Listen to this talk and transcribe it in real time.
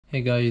Hey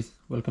guys,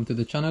 welcome to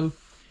the channel.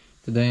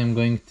 Today I'm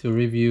going to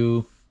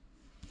review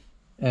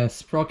a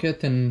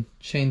sprocket and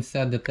chain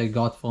set that I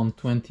got from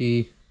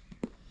 24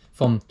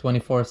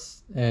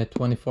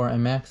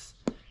 MX.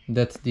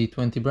 That's the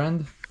 20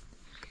 brand.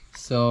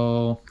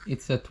 So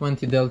it's a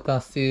 20 Delta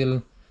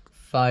Steel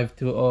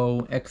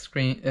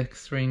 520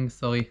 X-ring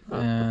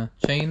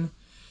chain.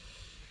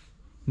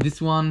 This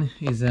one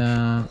is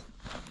I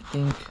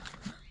think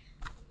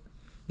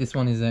this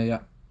one is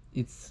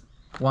it's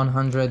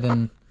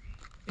 118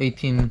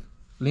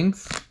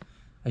 links.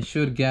 I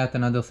should get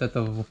another set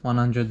of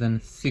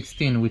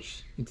 116,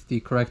 which is the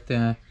correct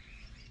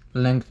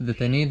length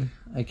that I need.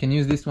 I can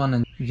use this one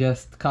and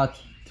just cut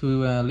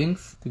two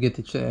links to get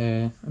it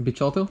a bit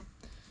shorter.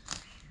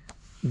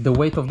 The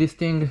weight of this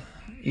thing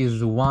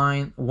is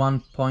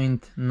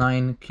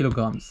 1.9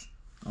 kilograms.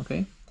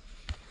 Okay,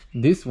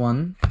 this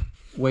one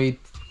weight,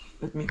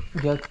 let me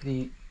get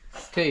the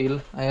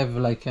scale. I have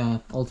like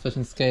an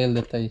old-fashioned scale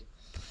that I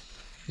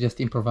just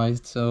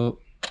improvised. So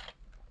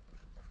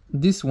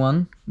this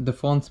one, the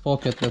front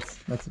sprocket,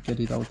 let's get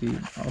it out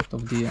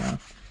of the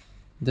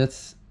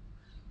that's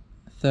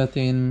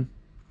 13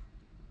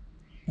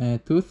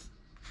 tooth.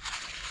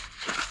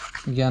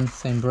 Again,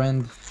 same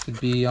brand, should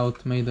be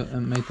made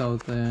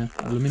out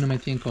aluminum, I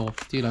think, or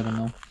steel, I don't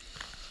know.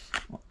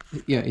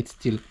 Yeah, it's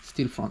steel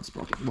front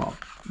sprocket. Wow.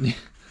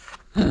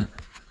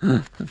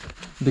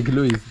 The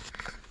glue is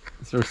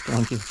very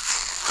strong here.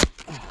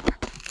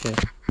 Okay.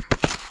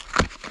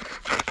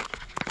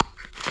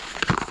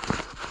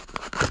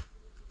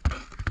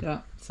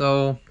 Yeah,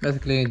 so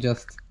basically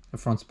just a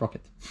front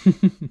sprocket.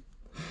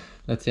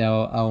 Let's see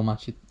how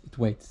much it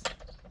weighs.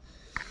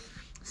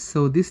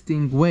 So this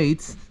thing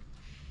weighs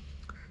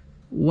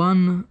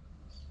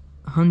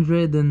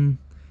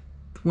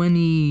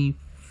 120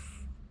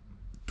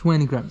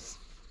 grams.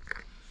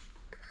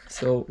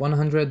 So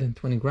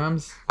 120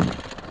 grams.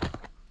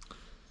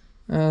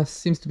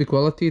 Seems to be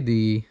quality.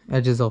 The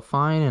edges are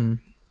fine and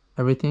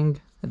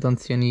everything. I don't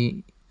see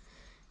any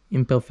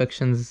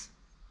imperfections.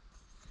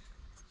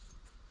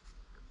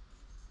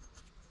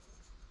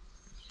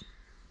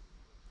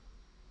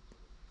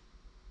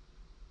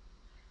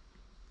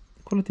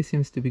 Quality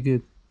seems to be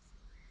good.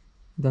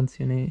 Don't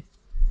see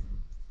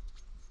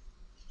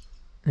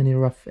any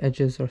rough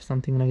edges or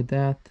something like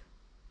that.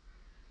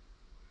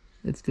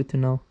 That's good to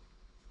know.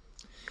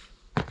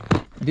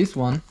 This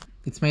one,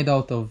 it's made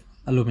out of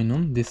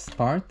aluminum, this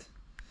part,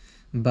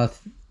 but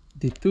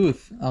the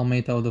tooth are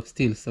made out of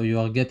steel, so you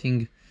are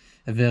getting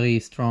a very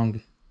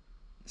strong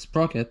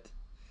sprocket,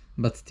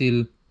 but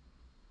still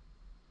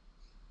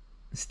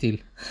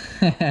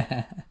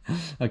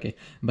okay,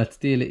 but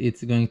still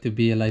it's going to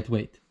be a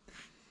lightweight.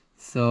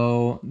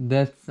 So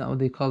that's how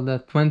they call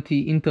that,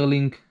 20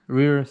 interlink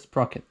rear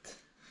sprocket.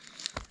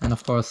 And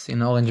of course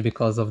in orange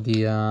because of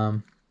the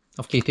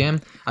of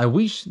KTM. I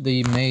wish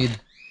they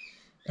made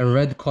a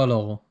red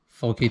color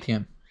for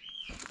KTM,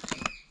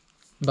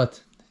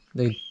 but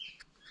they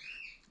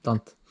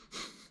don't.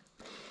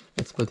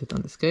 Let's put it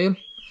on the scale,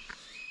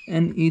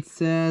 and it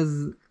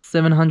says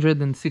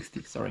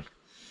 760. Sorry.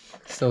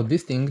 So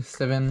this thing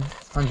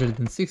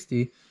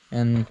 760,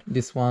 and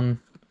this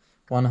one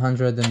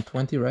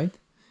 120, right?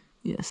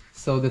 Yes.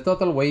 So the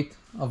total weight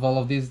of all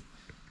of these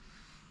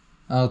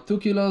are 2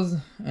 kilos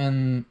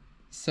and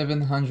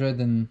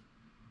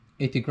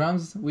 780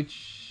 grams,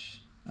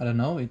 which I don't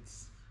know,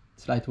 it's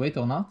lightweight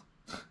or not.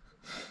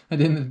 I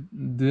didn't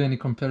do any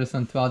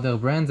comparison to other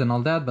brands and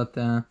all that, but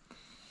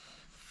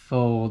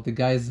for the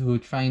guys who are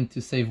trying to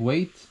save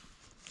weight,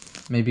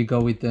 maybe go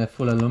with the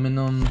full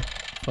aluminum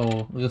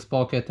for rear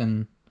sprocket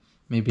and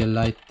maybe a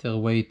lighter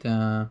weight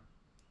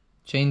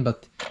chain.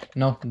 But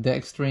no, the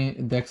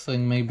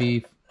X-ring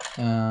maybe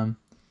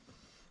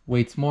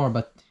weights more,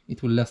 but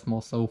it will last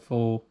more. So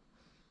for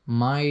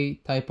my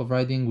type of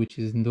riding, which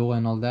is enduro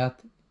and all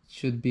that, it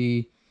should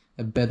be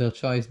a better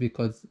choice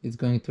because it's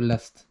going to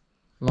last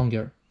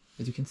longer.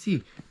 As you can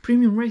see,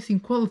 premium racing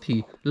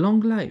quality,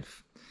 long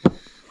life.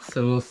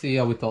 So we'll see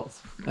how it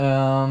holds.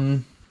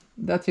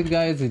 That's it,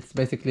 guys. It's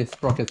basically a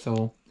sprocket,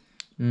 so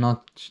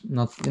not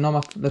you know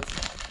what,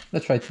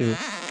 let's try to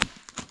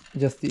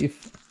just see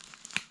if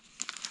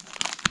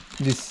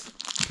this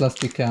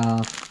plastic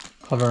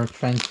cover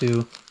trying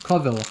to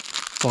cover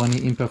for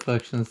any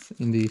imperfections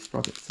in the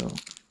sprocket. So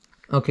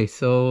okay,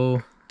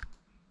 so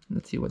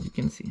let's see what you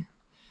can see.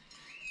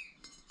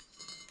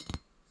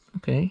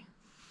 Okay,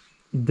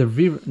 there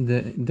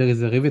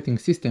is a riveting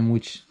system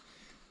which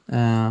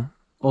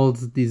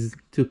holds these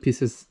two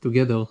pieces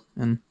together,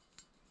 and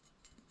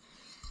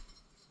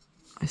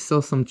I saw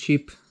some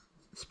cheap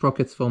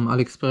sprockets from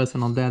AliExpress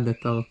and all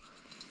that are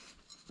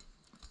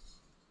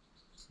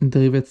the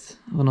rivets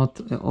are not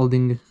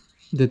holding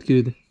that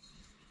good,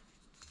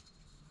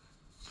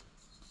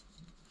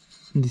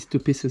 these two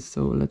pieces.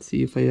 So let's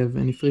see if I have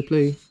any free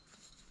play.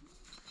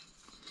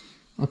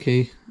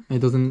 Okay, I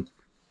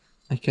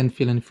can't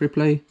feel any free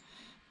play.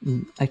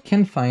 I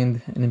can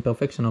find an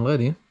imperfection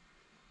already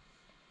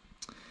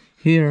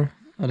here.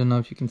 I don't know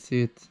if you can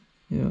see it,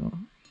 yeah,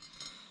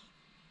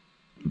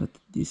 but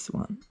this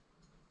one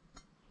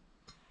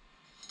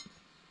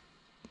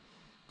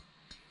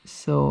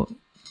So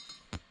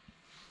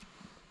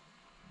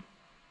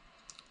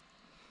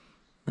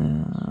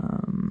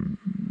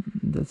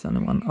that's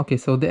another one. Okay,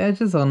 so the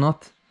edges are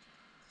not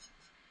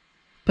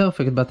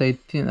perfect, but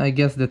I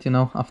guess that, you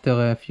know, after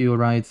a few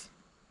rides,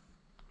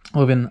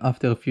 or even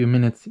after a few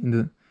minutes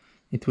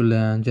it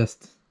will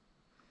just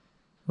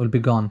will be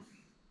gone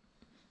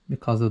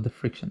because of the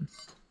friction.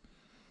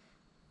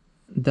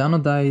 The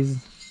anodize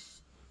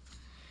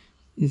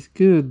is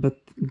good, but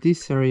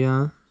this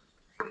area,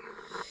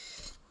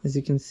 as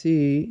you can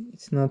see,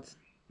 it's not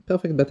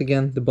perfect, but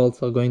again, the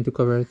bolts are going to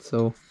cover it,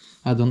 so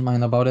I don't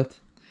mind about it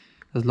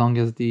as long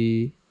as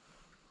the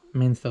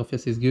main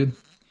surface is good.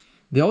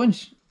 The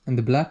orange and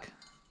the black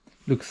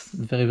looks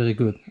very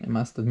good, I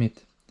must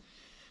admit.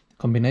 The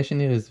combination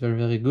here is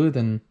very good,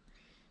 and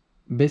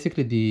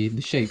basically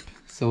the shape,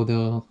 so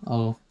there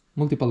are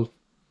multiple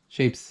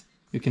shapes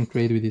you can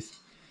create with this,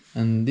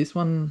 and this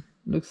one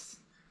looks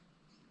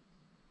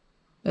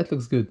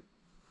good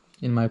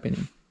in my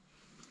opinion.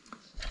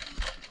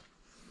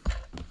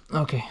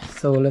 Okay,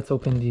 so let's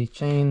open the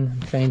chain.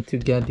 I'm trying to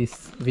get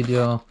this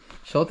video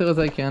shorter as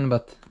I can,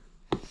 but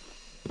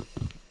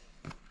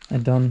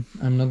I'm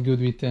not good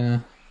with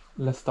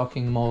less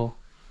talking, more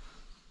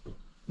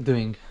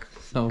doing.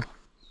 So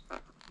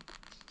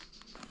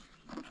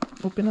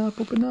open up.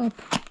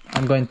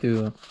 I'm going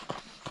to,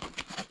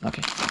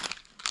 okay.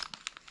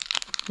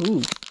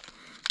 Ooh,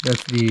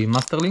 that's the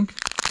master link.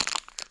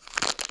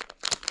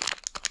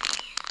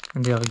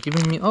 And they are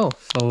giving me, oh,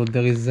 so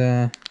there is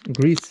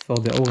grease for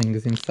the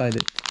O-rings inside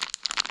it.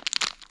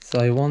 So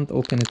I won't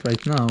open it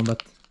right now,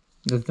 but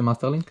that's the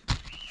master link.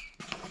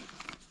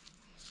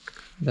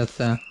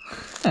 That's I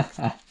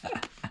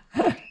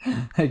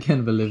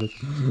can't believe it.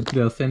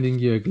 They are sending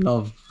you a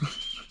glove.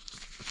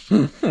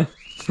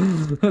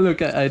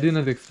 Look, I did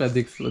not expect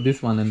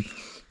this one, and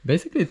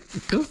basically it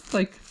feels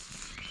like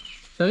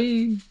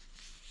very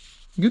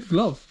good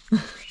glove.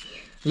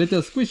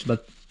 Little squish,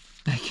 but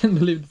I can't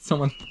believe that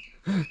someone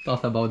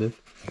thought about it.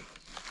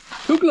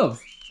 2 gloves!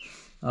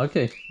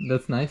 Okay,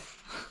 that's nice.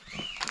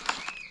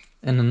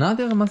 And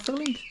another master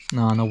link?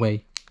 No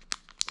way.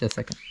 Just a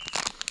second.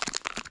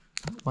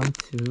 1,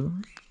 2.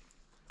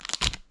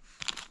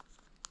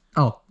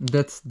 Oh,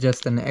 that's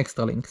just an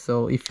extra link.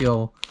 So if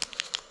you're,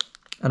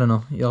 I don't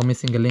know, you're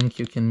missing a link,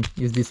 you can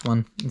use this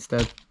one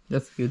instead.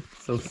 That's good.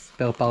 So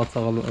spare parts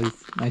are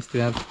always nice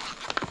to have.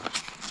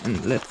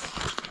 And let's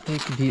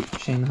take the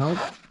chain out.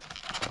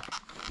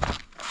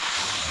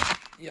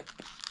 Yep.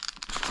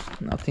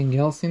 Nothing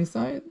else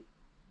inside.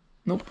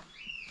 Nope.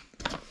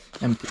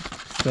 Empty.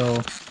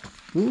 So,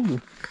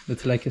 ooh,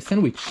 that's like a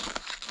sandwich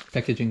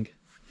packaging.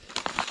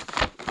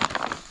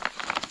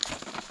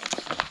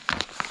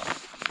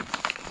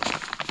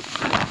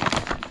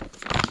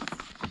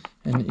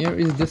 And here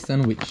is the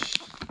sandwich.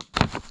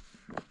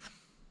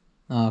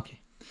 Ah, okay.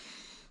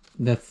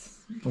 That's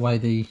why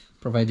they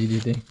provided you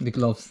the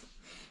gloves.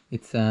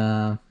 It's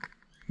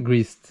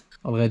greased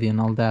already and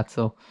all that.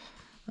 So,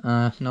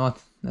 you know what?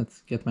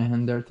 Let's get my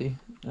hand dirty.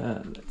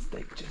 Let's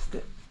take just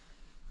the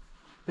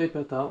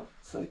paper towel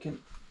so I can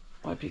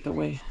wipe it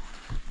away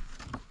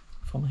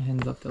from my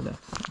hands after that.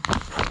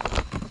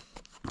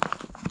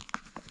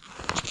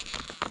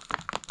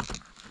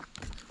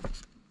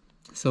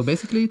 So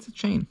basically it's a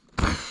chain.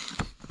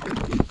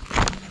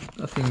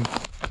 Nothing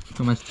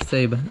too much to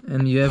say, but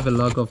and you have a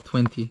log of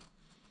 20.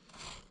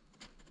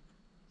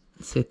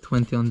 It said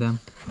 20 on them,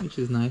 which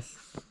is nice.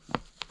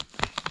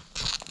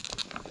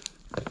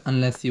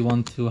 Unless you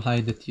want to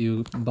hide that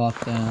you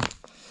bought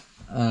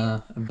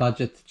a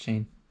budget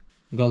chain.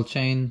 Gold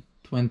chain,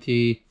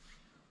 20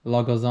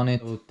 logos on it.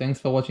 So thanks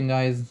for watching,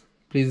 guys.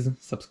 Please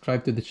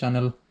subscribe to the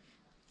channel,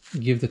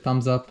 give the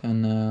thumbs up,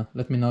 and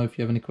let me know if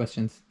you have any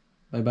questions.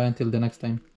 Bye bye until the next time.